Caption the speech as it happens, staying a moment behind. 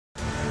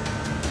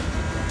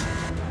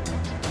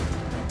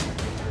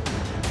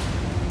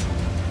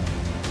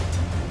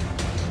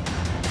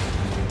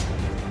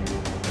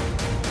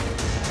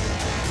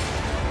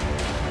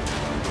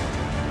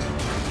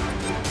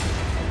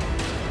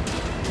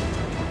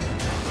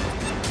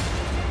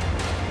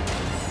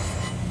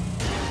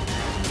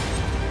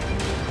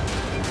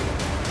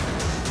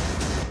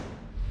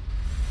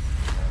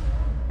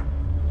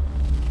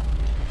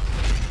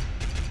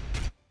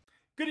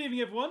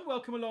evening, everyone.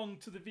 Welcome along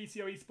to the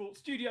VCO Esports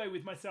studio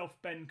with myself,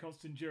 Ben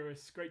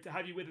Constanduris. Great to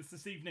have you with us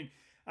this evening.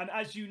 And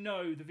as you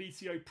know, the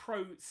VCO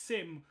Pro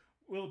Sim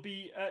will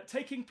be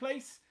taking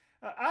place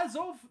as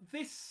of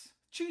this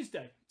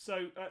Tuesday.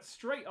 So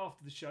straight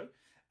after the show.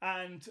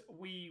 And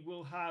we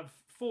will have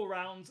 4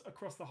 rounds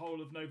across the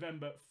whole of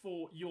November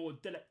for your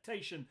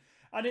delectation.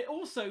 And it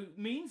also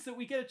means that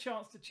we get a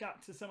chance to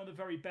chat to some of the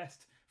very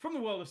best from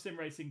the world of sim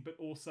racing, but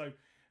also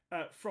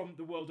from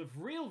the world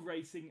of real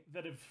racing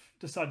that have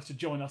decided to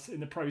join us in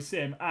the Pro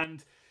Sim.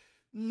 And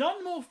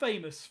none more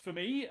famous for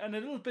me, and a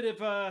little bit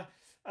of a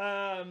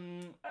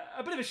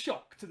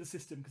shock to the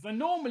system, because I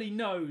normally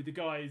know the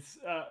guys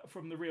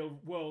from the real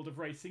world of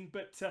racing,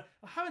 but I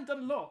haven't done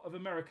a lot of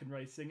American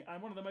racing,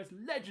 and one of the most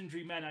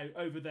legendary men out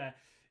over there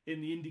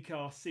in the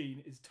IndyCar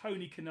scene is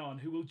Tony Kanaan,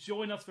 who will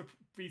join us for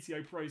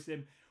VCO Pro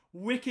Sim.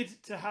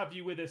 Wicked to have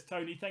you with us,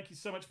 Tony. Thank you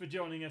so much for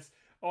joining us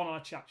on our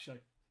chat show.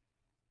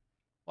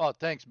 Well,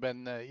 thanks,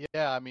 Ben.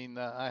 Yeah, I mean,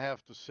 I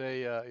have to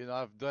say,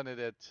 I've done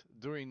it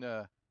during.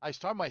 I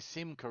started my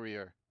sim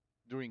career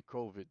during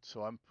COVID,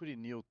 so I'm pretty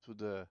new to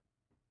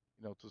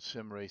to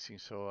sim racing.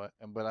 So,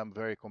 but I'm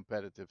very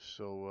competitive.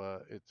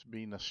 So it's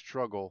been a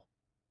struggle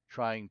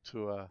trying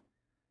to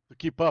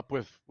keep up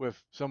with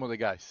some of the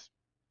guys.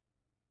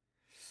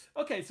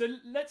 Okay, so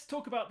let's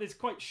talk about this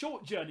quite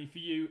short journey for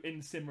you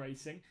in sim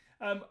racing.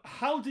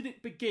 How did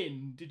it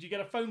begin? Did you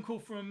get a phone call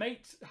from a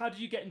mate? How did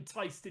you get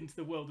enticed into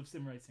the world of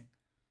sim racing?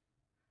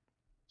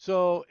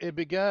 So it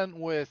began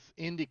with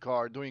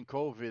IndyCar during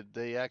COVID.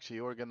 They actually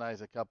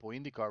organized a couple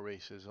IndyCar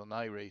races on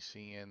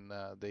iRacing, and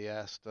they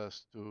asked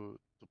us to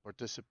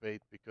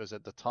participate because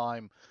at the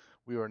time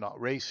we were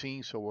not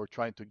racing, so we're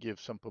trying to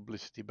give some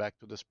publicity back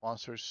to the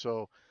sponsors.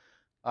 So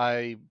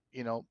I,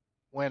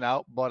 went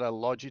out, bought a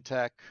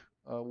Logitech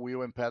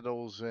wheel and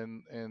pedals,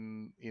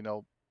 and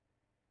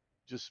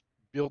just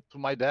built to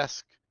my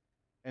desk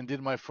and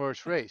did my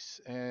first race.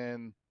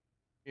 And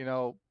you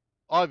know,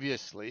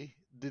 obviously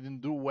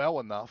didn't do well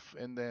enough.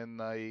 And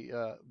then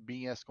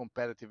being as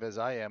competitive as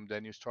I am,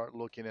 then you start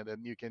looking at it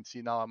and you can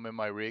see now I'm in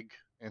my rig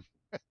and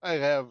I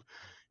have,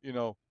 you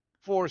know,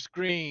 4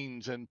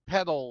 screens and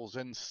pedals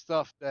and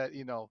stuff that,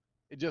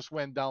 it just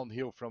went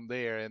downhill from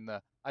there. And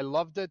I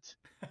loved it.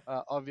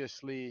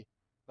 Obviously,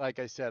 like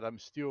I said, I'm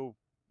still,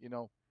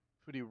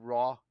 pretty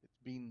raw. It's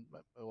been,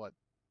 what,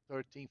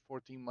 13,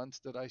 14 months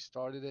that I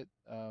started it.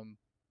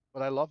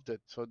 But I loved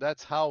it. So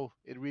that's how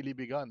it really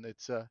begun.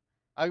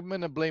 I'm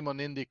gonna blame on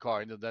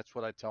IndyCar. That's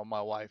what I tell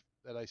my wife,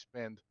 that I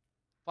spend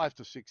 5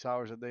 to 6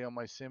 hours a day on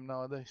my sim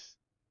nowadays.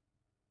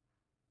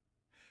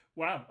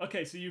 Wow.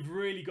 Okay, so you've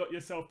really got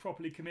yourself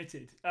properly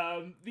committed.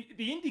 The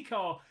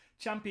IndyCar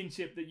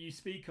Championship that you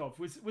speak of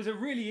was a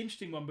really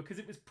interesting one, because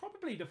it was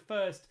probably the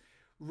first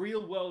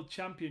real world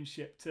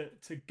championship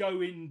to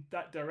go in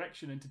that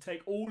direction and to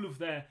take all of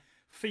their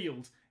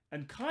field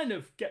and kind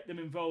of get them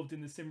involved in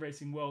the sim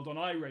racing world on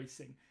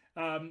iRacing.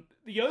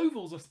 The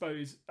ovals, I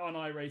suppose, on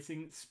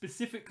iRacing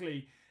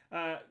specifically,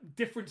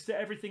 different to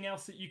everything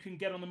else that you can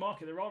get on the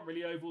market. There aren't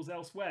really ovals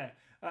elsewhere.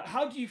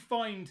 How do you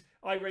find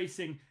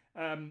iRacing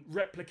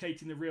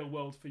replicating the real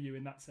world for you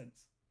in that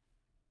sense?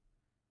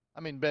 I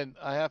mean, Ben,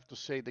 I have to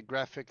say the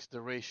graphics,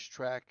 the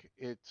racetrack,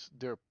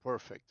 they're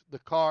perfect. The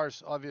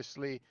cars,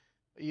 obviously,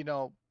 you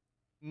know,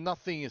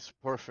 nothing is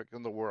perfect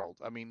in the world.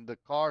 I mean, the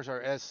cars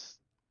are as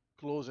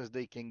close as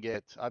they can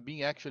get. I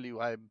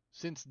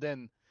since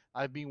then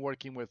I've been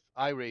working with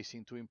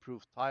iRacing to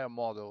improve tire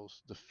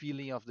models, the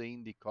feeling of the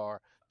Indy car,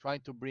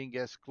 trying to bring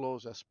as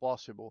close as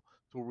possible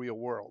to real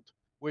world,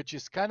 which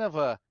is kind of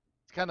a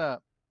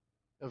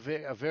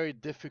very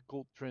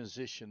difficult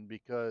transition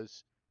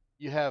because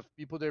you have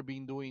people that have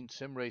been doing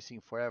sim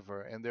racing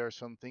forever, and there are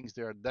some things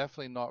that are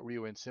definitely not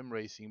real in sim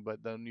racing,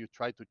 but then you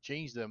try to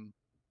change them,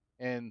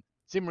 and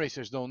sim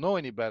racers don't know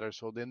any better,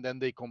 so then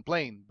they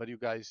complain. But you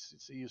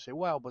say,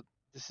 well, but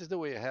this is the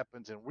way it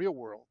happens in real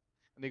world,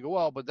 and they go,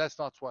 well, but that's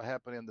not what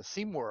happened in the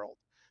sim world.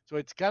 So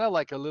it's kind of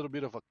like a little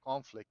bit of a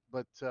conflict.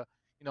 But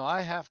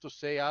I have to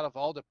say, out of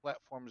all the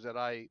platforms that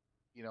I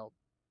you know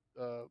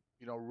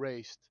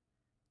raced,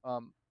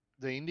 um,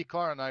 the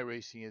IndyCar and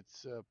iRacing,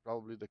 it's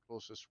probably the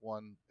closest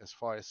one as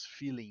far as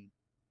feeling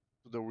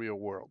to the real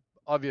world.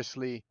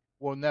 Obviously,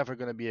 we're never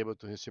going to be able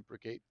to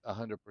reciprocate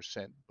 100%,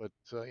 but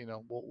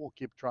we'll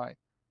keep trying.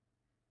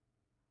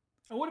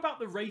 And what about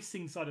the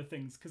racing side of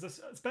things?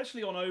 Because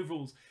especially on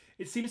ovals,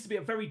 it seems to be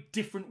a very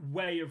different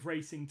way of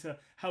racing to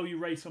how you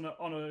race on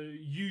a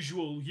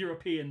usual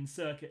European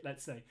circuit,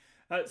 let's say.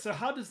 So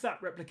how does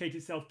that replicate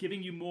itself,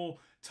 giving you more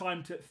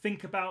time to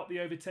think about the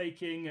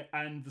overtaking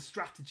and the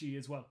strategy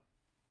as well?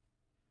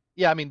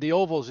 Yeah, I mean, the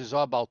ovals is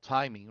all about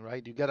timing,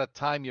 right? You got to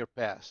time your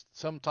pass.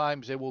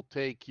 Sometimes it will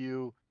take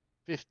you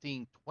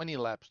 15, 20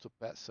 laps to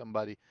pass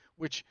somebody,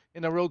 which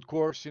in a road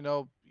course,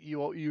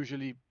 you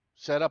usually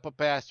set up a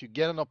pass, you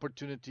get an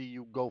opportunity,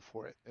 you go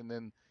for it. And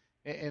then,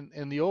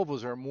 and the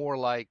ovals are more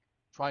like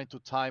trying to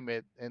time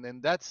it. And then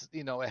that's,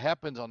 it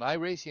happens on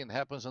iRacing and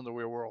happens on the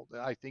real world.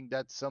 I think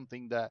that's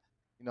something that,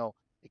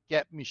 it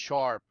kept me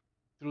sharp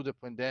through the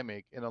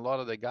pandemic and a lot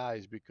of the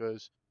guys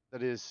because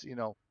that is,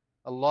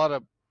 a lot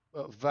of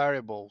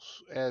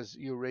variables as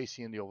you're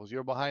racing in the ovals.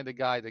 You're behind the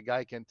guy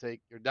can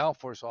take your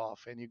downforce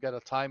off, and you got to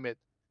time it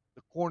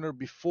the corner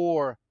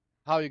before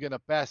how you're going to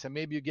pass, and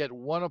maybe you get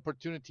one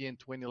opportunity in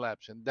 20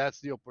 laps, and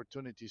that's the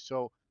opportunity.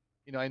 So,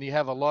 and you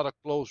have a lot of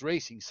close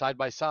racing side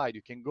by side.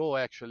 You can go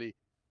actually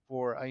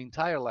for an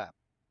entire lap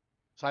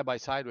side by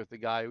side with the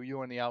guy,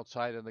 you on the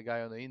outside and the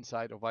guy on the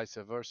inside, or vice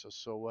versa.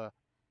 So,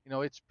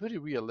 it's pretty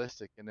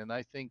realistic. And then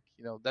I think,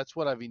 that's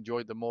what I've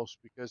enjoyed the most,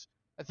 because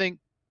I think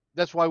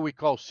that's why we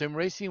call sim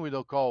racing. We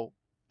don't call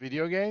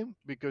video game,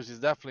 because it's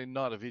definitely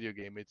not a video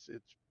game.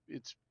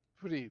 It's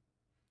pretty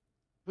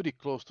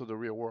close to the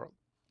real world.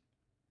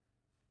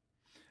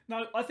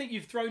 Now, I think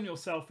you've thrown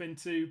yourself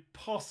into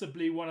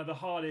possibly one of the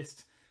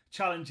hardest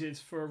challenges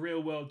for a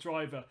real world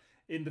driver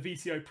in the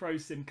VCO Pro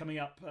Sim coming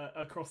up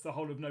across the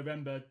whole of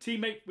November.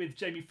 Teammate with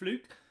Jamie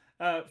Fluke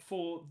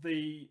for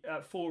the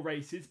 4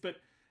 races, but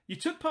you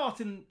took part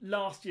in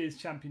last year's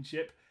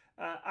championship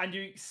and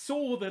you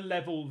saw the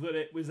level that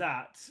it was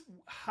at.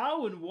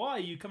 How and why are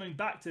you coming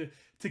back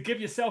to give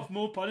yourself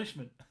more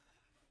punishment?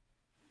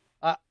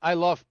 I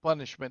love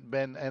punishment,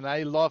 Ben, and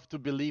I love to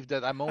believe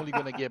that I'm only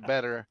going to get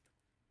better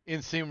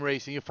in sim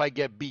racing if I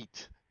get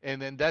beat. And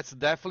then that's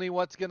definitely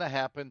what's going to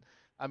happen.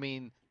 I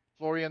mean,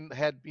 Florian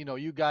had,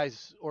 you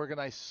guys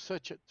organized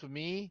such a, to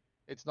me,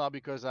 it's not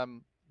because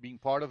I'm being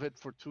part of it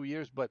for 2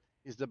 years, but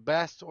it's the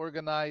best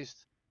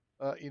organized,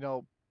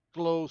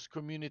 close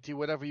community,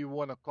 whatever you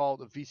want to call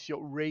it, the VCO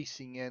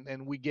racing.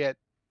 And we get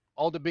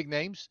all the big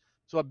names.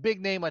 So a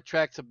big name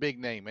attracts a big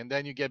name. And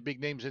then you get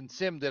big names in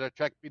sim that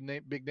attract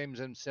big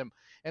names in sim.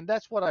 And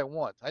that's what I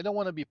want. I don't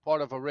want to be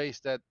part of a race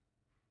that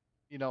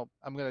it's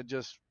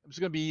going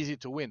to be easy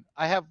to win.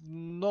 I have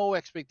no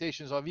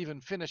expectations of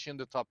even finishing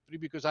the top 3,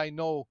 because I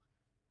know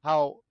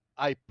how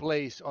I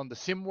place on the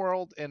sim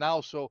world, and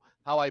also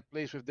how I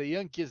place with the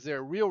young kids.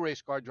 They're real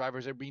race car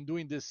drivers. They've been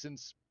doing this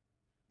since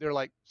they're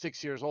like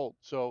 6 years old.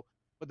 So,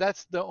 but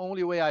that's the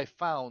only way I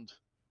found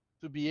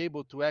to be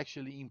able to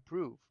actually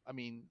improve. I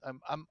mean,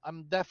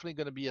 I'm definitely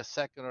going to be a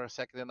second or a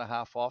second and a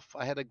half off.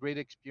 I had a great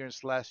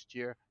experience last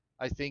year.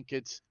 I think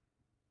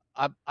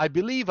I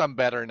believe I'm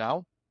better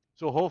now.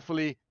 So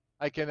hopefully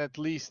I can at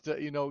least,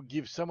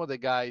 give some of the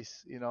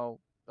guys,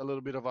 a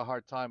little bit of a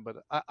hard time. But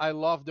I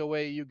love the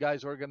way you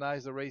guys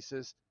organize the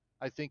races.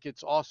 I think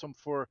it's awesome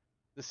for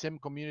the sim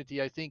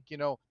community. I think,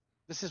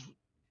 this is,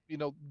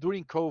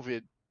 during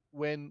COVID,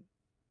 when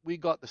we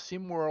got the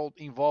sim world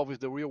involved with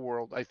the real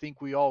world, I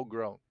think we all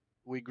grown.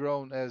 We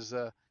grown as,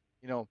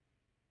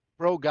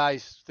 pro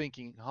guys,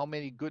 thinking how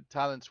many good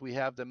talents we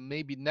have that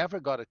maybe never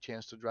got a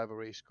chance to drive a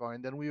race car.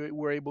 And then we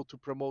were able to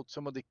promote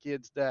some of the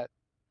kids that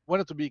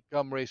wanted to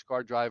become race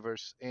car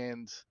drivers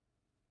and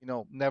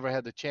never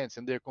had the chance,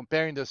 and they're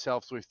comparing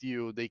themselves with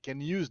you. They can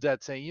use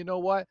that, saying, you know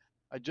what,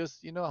 I just,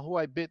 who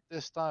I beat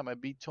this time. I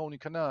beat Tony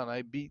Kanaan,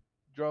 I beat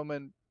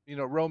Roman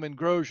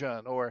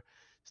Grosjean, or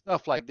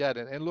stuff like that.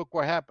 And look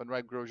what happened,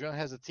 right? Grosjean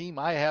has a team.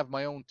 I have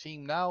my own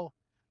team now,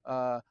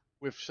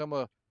 with some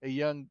a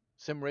young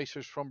sim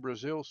racers from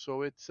Brazil.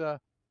 So it's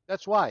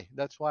that's why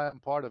I'm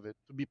part of it,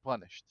 to be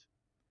punished.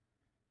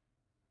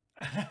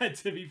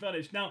 To be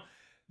punished. Now,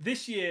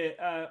 this year,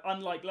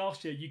 unlike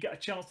last year, you get a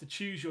chance to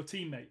choose your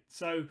teammate.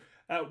 So,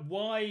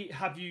 why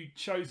have you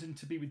chosen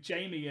to be with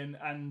Jamie,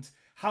 and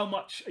how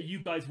much are you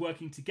guys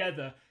working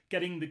together,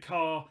 getting the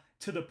car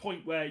to the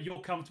point where you're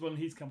comfortable and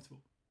he's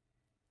comfortable?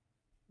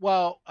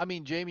 Well, I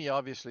mean, Jamie,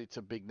 obviously, it's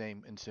a big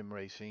name in sim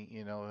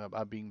racing.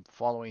 I've been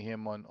following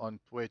him on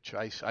Twitch.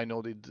 I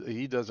know that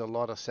he does a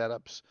lot of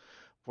setups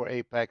for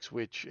Apex,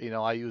 which,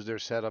 I use their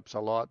setups a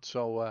lot.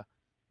 So,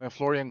 when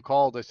Florian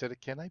called, I said,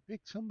 "Can I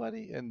pick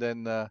somebody?" And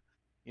then,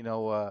 you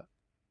know, uh,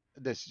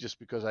 that's just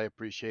because I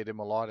appreciate him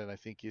a lot, and I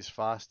think he's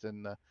fast.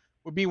 And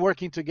we've been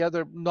working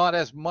together, not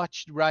as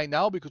much right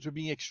now because we're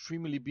being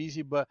extremely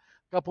busy, but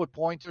a couple of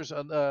pointers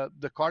on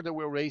the car that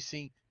we're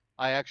racing.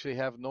 I actually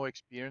have no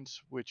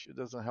experience, which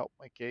doesn't help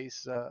my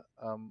case.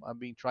 I've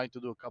been trying to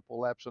do a couple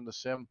laps on the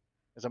sim.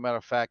 As a matter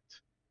of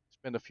fact,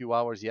 spent a few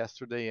hours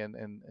yesterday and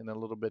a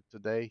little bit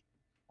today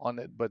on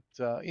it. But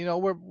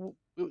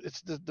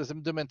it's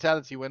the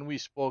mentality when we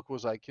spoke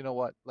was like, you know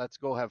what, let's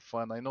go have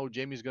fun. I know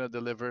Jamie's gonna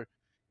deliver,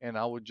 and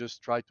I would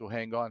just try to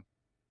hang on.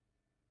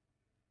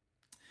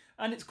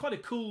 And it's quite a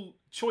cool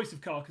choice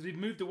of car because we've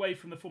moved away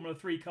from the Formula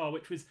 3 car,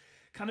 which was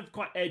kind of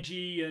quite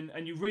edgy,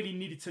 and you really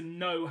needed to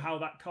know how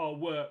that car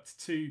worked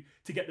to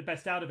get the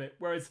best out of it.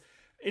 Whereas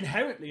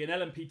inherently, an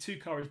LMP2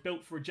 car is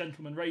built for a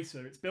gentleman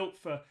racer. It's built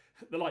for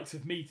the likes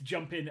of me to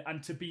jump in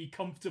and to be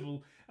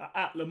comfortable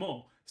at Le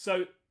Mans.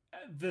 So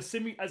the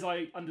sim, as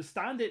I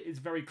understand it, is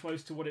very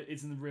close to what it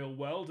is in the real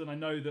world. And I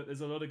know that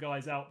there's a lot of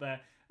guys out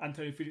there,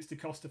 Antonio Felix da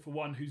Costa for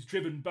one, who's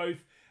driven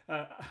both.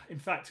 In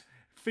fact,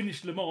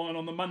 finished Le Mans, and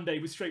on the Monday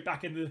was straight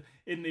back in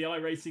the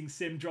iRacing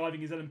sim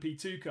driving his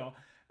LMP2 car.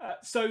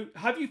 So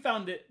have you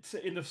found it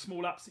in the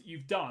small laps that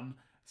you've done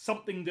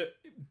something that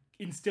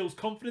instills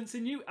confidence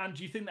in you, and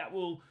do you think that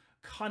will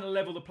kind of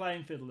level the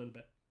playing field a little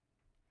bit?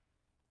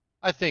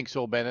 I think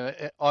so, Ben.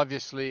 And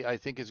obviously, I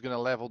think it's going to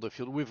level the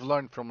field. We've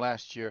learned from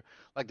last year,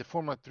 like the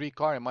Formula 3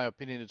 car, in my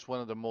opinion, it's one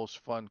of the most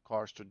fun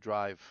cars to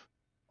drive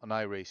on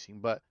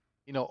iRacing. But,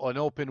 on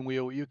open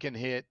wheel, you can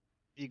hit,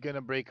 you're going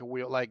to break a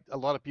wheel. Like a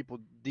lot of people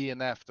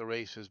DNF the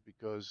races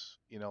because,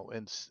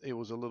 and it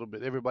was a little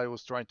bit, everybody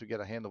was trying to get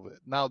a handle of it.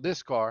 Now,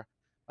 this car,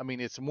 I mean,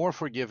 it's more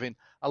forgiving,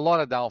 a lot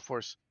of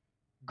downforce,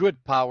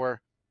 good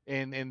power,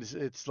 and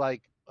it's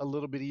like a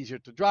little bit easier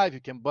to drive.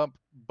 You can bump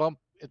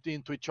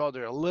into each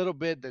other a little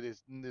bit. That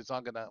is, it's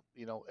not gonna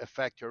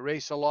affect your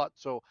race a lot.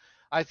 So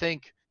I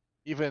think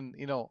even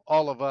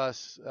all of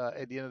us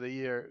at the end of the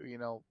year,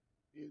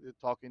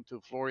 talking to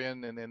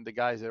Florian and the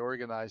guys that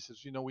organize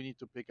this, we need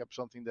to pick up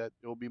something that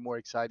will be more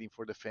exciting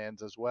for the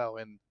fans as well.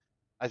 And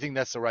I think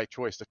that's the right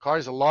choice. The car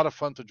is a lot of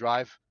fun to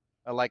drive.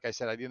 Like I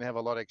said, I didn't have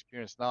a lot of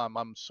experience. Now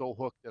I'm so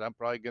hooked that I'm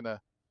probably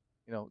gonna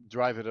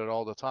drive it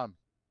all the time.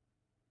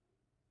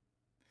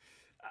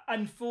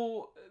 And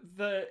for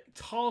the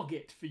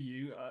target for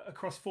you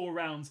across 4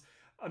 rounds,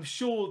 I'm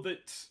sure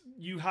that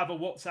you have a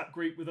WhatsApp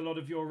group with a lot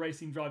of your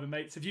racing driver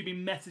mates. Have you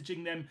been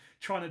messaging them,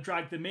 trying to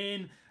drag them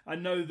in? I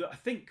know that I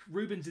think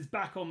Rubens is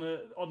back on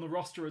the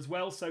roster as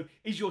well. So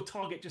is your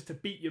target just to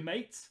beat your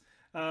mates?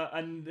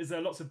 And is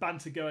there lots of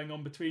banter going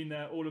on between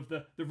all of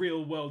the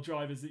real world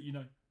drivers that you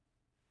know?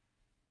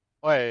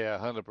 Oh yeah,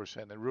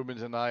 100%. And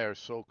Rubens and I are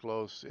so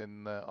close,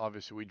 and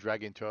obviously we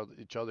drag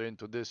each other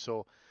into this.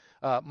 So,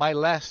 my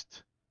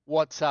last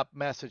WhatsApp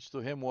message to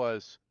him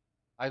was,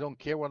 "I don't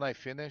care when I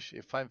finish.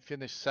 If I'm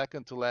finished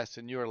second to last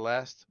and you're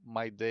last,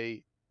 my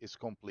day is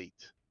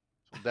complete."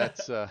 So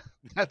that's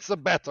that's a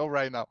battle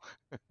right now.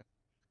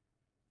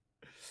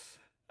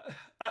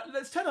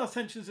 Let's turn our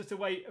attentions just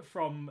away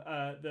from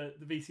the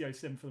VCO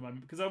sim for the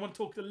moment, because I want to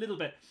talk a little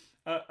bit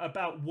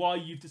about why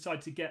you've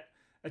decided to get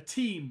a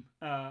team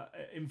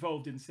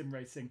involved in sim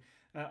racing.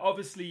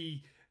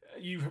 Obviously,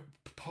 you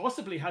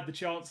possibly had the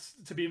chance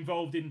to be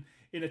involved in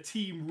a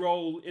team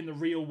role in the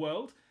real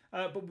world,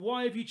 but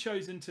why have you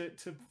chosen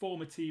to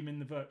form a team in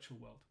the virtual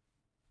world?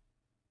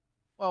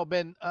 Well,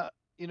 Ben,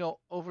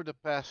 over the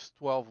past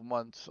 12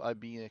 months, I've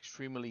been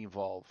extremely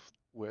involved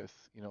with,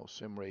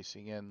 sim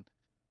racing, and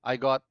I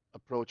got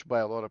approached by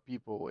a lot of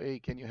people. Hey,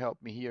 can you help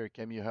me here?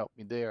 Can you help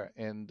me there?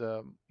 And,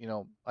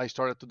 I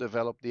started to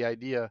develop the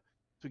idea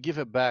to give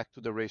it back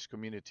to the race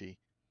community.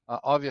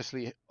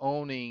 Obviously,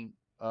 owning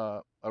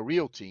a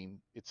real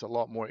team, it's a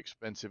lot more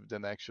expensive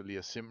than actually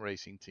a sim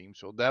racing team.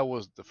 So that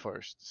was the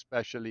first,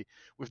 especially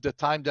with the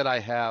time that I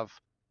have.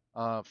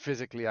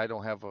 Physically, I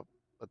don't have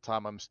a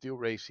time. I'm still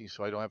racing,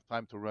 so I don't have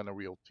time to run a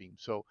real team.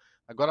 So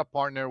I got a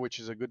partner, which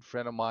is a good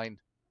friend of mine,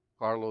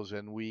 Carlos,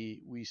 and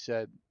we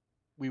said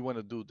we want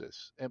to do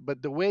this.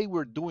 But the way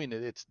we're doing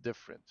it, it's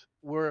different.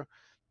 We're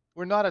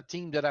not a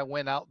team that I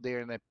went out there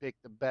and I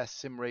picked the best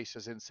sim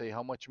racers and say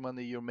how much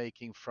money you're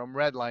making from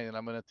Redline and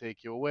I'm going to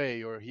take you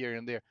away or here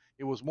and there.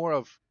 It was more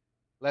of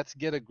let's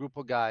get a group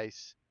of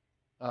guys.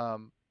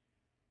 Um,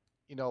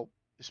 you know,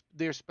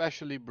 they're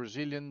especially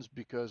Brazilians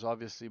because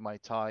obviously my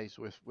ties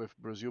with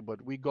Brazil.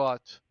 But we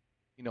got,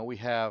 we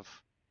have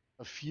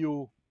a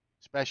few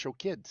special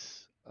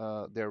kids.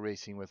 They're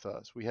racing with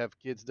us. We have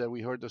kids that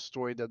we heard the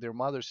story that their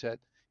mother said,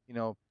 you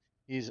know,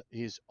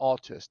 he's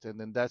autist, and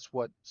then that's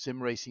what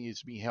sim racing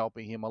is been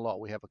helping him a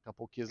lot. We have a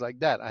couple kids like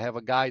that. I have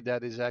a guy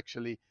that is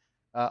actually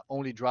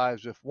only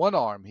drives with one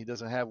arm. He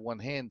doesn't have one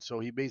hand, so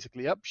he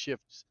basically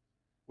upshifts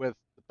with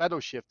the pedal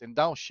shift and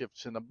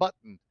downshifts in a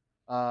button.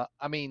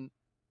 I mean,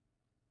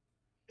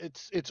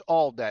 it's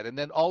all that. And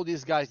then all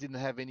these guys didn't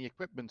have any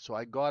equipment, so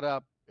I got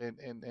up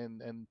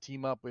and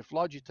team up with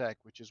Logitech,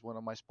 which is one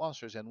of my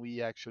sponsors, and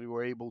we actually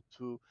were able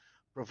to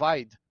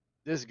provide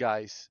this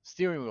guy's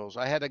steering wheels.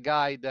 I had a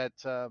guy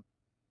that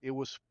it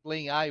was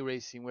playing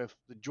iRacing with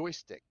the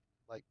joystick,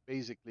 like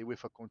basically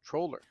with a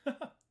controller,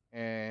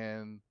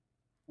 and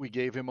we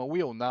gave him a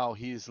wheel. Now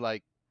he's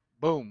like,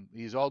 boom,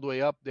 he's all the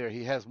way up there.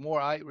 He has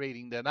more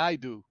rating than I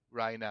do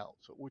right now,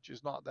 so which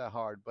is not that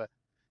hard, but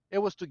it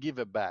was to give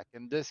it back.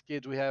 And this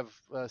kid, we have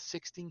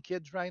 16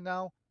 kids right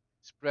now,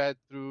 spread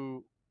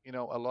through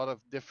a lot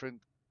of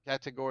different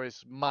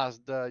categories: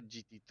 Mazda,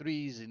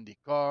 GT3s,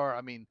 IndyCar.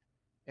 I mean,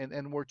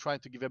 and we're trying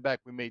to give it back.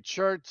 We made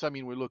shirts. I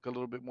mean, we look a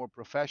little bit more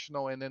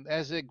professional. And then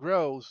as it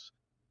grows,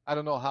 I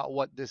don't know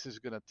what this is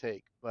gonna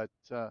take, but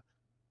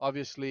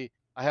obviously.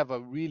 I have a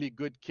really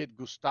good kid,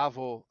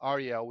 Gustavo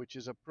Ariel, which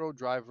is a pro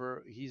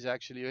driver. He's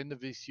actually in the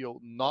VCO,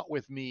 not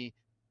with me.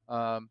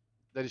 Um,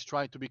 that is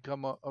trying to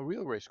become a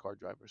real race car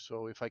driver.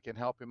 So if I can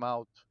help him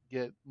out,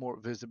 get more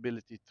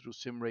visibility through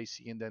sim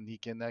racing, and then he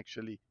can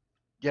actually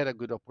get a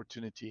good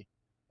opportunity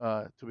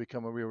to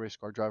become a real race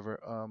car driver,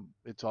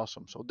 it's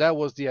awesome. So that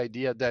was the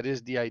idea. That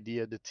is the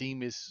idea. The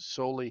team is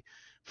solely,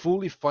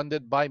 fully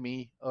funded by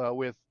me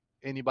with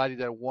anybody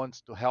that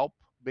wants to help.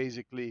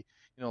 Basically,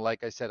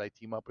 like I said, I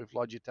team up with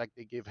Logitech.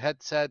 They give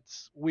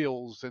headsets,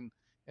 wheels,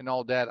 and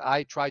all that.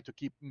 I try to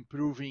keep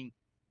improving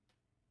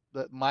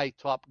my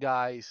top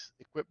guys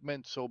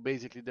equipment. So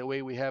basically the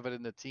way we have it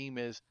in the team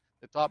is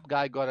the top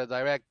guy got a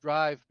direct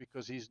drive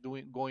because he's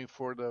going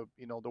for the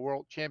the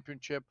world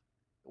championship.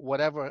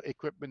 whatever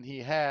equipment he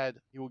had,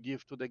 he will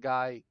give to the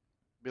guy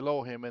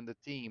below him and the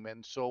team,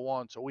 and so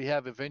on. So we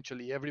have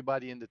eventually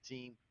everybody in the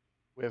team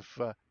with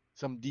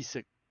some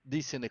decent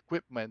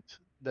equipment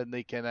that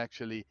they can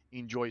actually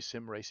enjoy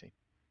sim racing.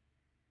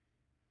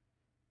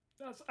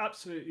 That's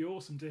absolutely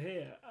awesome to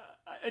hear.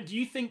 And do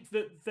you think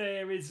that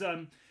there is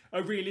a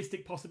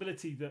realistic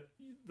possibility that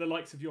the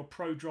likes of your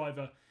pro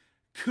driver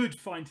could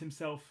find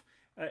himself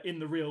in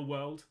the real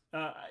world?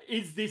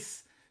 Is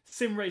this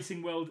sim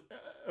racing world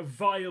a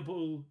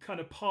viable kind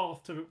of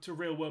path to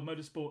real world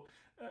motorsport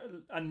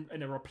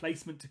and a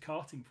replacement to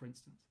karting, for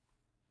instance?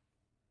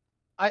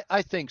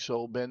 I think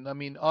so, Ben. I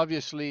mean,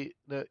 obviously,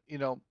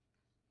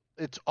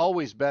 it's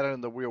always better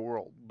in the real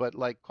world, but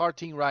like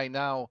karting right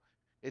now,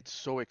 it's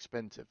so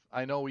expensive.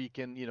 I know you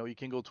can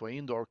go to an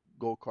indoor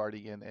go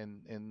karting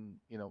and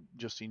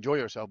just enjoy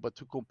yourself, but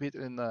to compete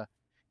in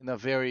a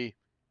very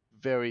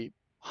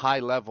high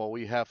level,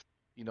 we have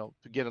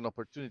to get an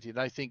opportunity. And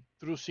I think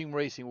through sim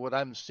racing, what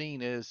I'm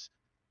seeing is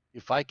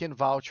if I can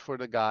vouch for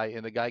the guy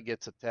and the guy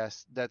gets a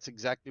test, that's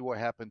exactly what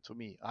happened to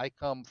me. I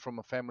come from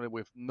a family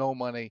with no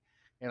money,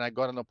 and I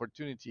got an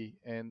opportunity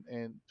and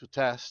to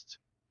test,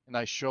 and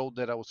I showed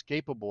that I was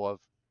capable of,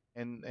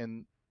 and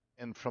and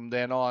and from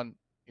then on,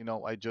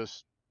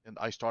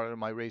 I started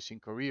my racing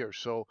career.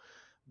 So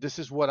this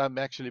is what I'm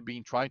actually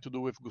been trying to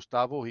do with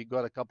Gustavo. He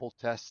got a couple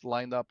tests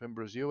lined up in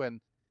Brazil, and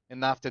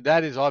after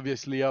that is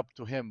obviously up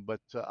to him.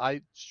 But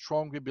I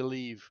strongly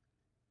believe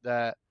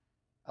that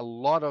a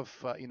lot of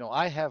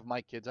I have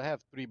my kids. I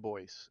have three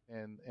boys,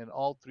 and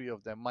all three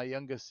of them, my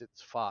youngest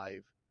it's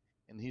 5,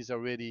 and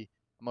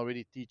I'm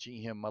already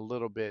teaching him a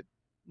little bit.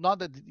 Not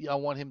that I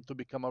want him to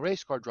become a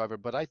race car driver,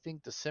 but I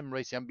think the sim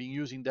racing, I'm being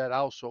using that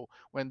also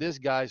when these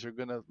guys are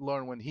going to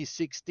learn when he's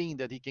 16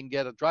 that he can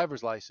get a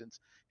driver's license.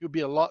 He'll be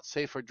a lot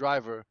safer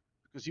driver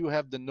because you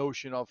have the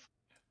notion of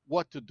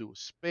what to do,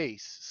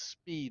 space,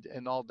 speed,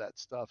 and all that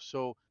stuff.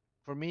 So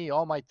for me,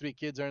 all my three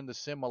kids are in the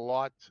sim a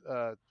lot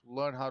to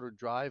learn how to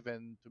drive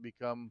and to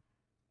become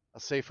a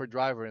safer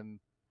driver. And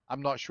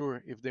I'm not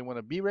sure if they want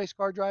to be race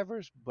car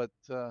drivers, but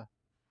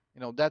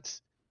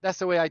that's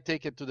the way I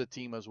take it to the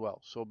team as well.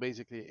 So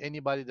basically,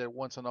 anybody that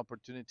wants an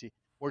opportunity,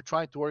 we're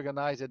trying to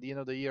organize at the end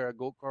of the year a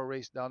go kart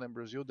race down in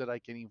Brazil that I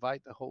can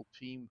invite the whole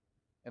team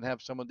and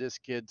have some of these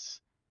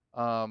kids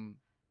um,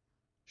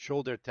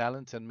 show their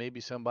talents, and maybe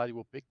somebody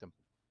will pick them.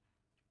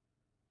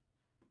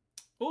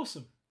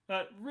 Awesome.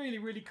 Really,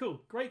 really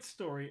cool. Great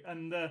story.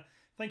 And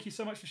thank you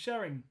so much for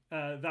sharing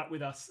that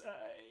with us.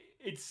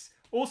 It's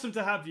awesome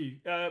to have you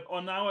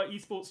on our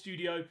esports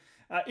studio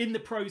in the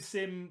Pro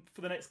Sim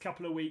for the next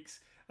couple of weeks.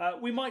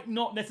 We might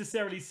not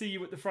necessarily see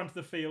you at the front of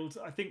the field.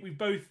 I think we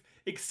both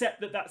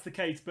accept that that's the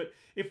case. But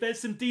if there's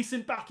some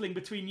decent battling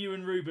between you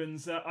and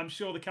Rubens, I'm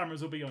sure the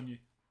cameras will be on you.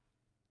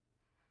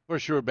 For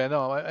sure, Ben.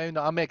 No,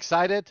 I'm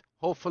excited.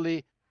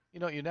 Hopefully,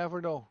 you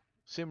never know.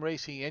 Sim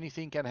racing,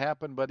 anything can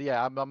happen. But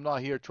yeah, I'm not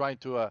here trying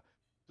to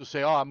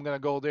say, oh, I'm gonna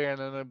go there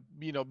and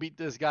beat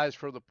these guys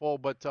for the pole.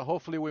 But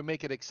hopefully, we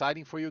make it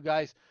exciting for you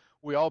guys.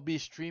 We all be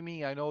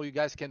streaming. I know you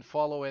guys can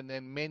follow and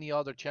many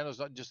other channels,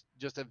 not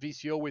just a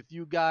VCO with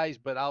you guys,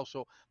 but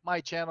also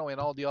my channel and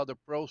all the other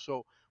pros.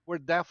 So we're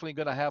definitely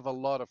gonna have a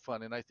lot of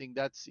fun, and I think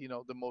that's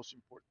the most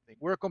important thing.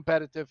 We're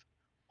competitive.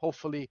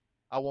 Hopefully,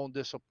 I won't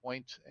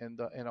disappoint, and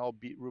I'll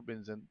beat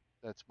Rubens, and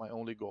that's my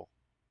only goal.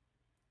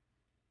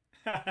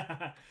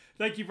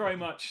 Thank you very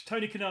much.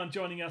 Tony Kanaan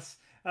joining us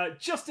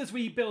just as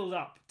we build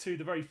up to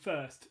the very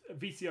first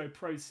VCO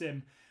Pro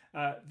Sim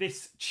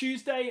this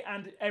Tuesday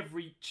and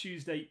every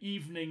Tuesday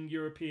evening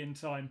European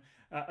time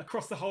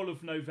across the whole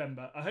of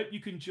November. I hope you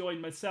can join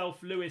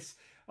myself, Lewis,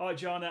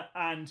 Arjana,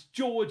 and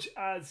George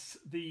as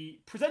the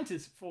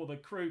presenters for the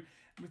crew.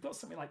 We've got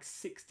something like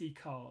 60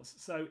 cars.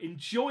 So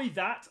enjoy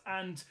that.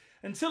 And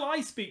until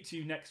I speak to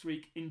you next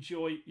week,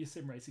 enjoy your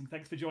sim racing.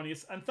 Thanks for joining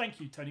us. And thank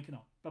you, Tony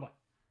Kanaan. Bye-bye.